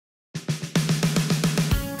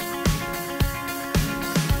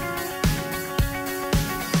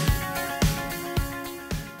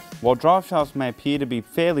While driveshafts may appear to be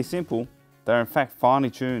fairly simple, they are in fact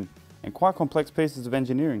finely tuned and quite complex pieces of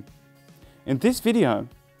engineering. In this video,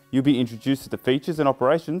 you'll be introduced to the features and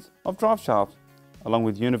operations of driveshafts, along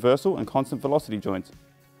with universal and constant velocity joints.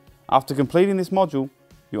 After completing this module,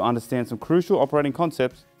 you'll understand some crucial operating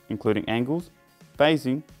concepts, including angles,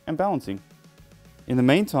 phasing, and balancing. In the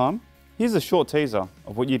meantime, here's a short teaser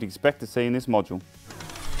of what you'd expect to see in this module.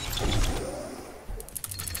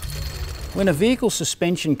 When a vehicle's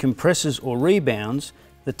suspension compresses or rebounds,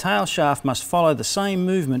 the tail shaft must follow the same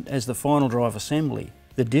movement as the final drive assembly.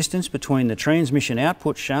 The distance between the transmission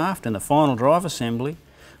output shaft and the final drive assembly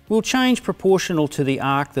will change proportional to the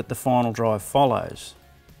arc that the final drive follows.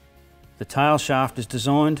 The tail shaft is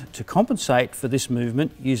designed to compensate for this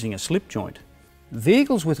movement using a slip joint.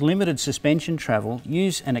 Vehicles with limited suspension travel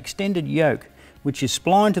use an extended yoke which is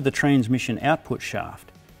splined to the transmission output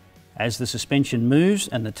shaft. As the suspension moves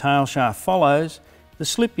and the tail shaft follows, the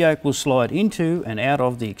slip yoke will slide into and out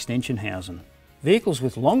of the extension housing. Vehicles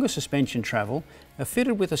with longer suspension travel are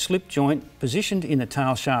fitted with a slip joint positioned in the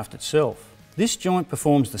tail shaft itself. This joint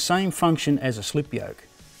performs the same function as a slip yoke.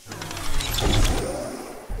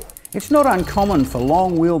 It's not uncommon for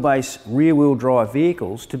long wheelbase rear-wheel drive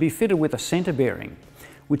vehicles to be fitted with a centre bearing,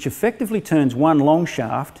 which effectively turns one long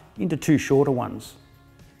shaft into two shorter ones.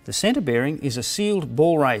 The centre bearing is a sealed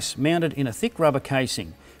ball race mounted in a thick rubber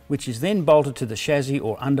casing, which is then bolted to the chassis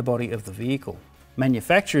or underbody of the vehicle.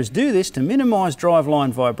 Manufacturers do this to minimise driveline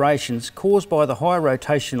vibrations caused by the high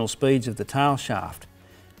rotational speeds of the tail shaft.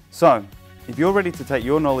 So, if you're ready to take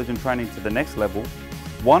your knowledge and training to the next level,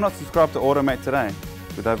 why not subscribe to Automate today?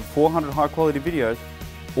 With over 400 high-quality videos,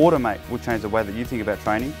 Automate will change the way that you think about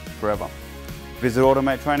training forever. Visit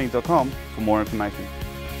automatetraining.com for more information.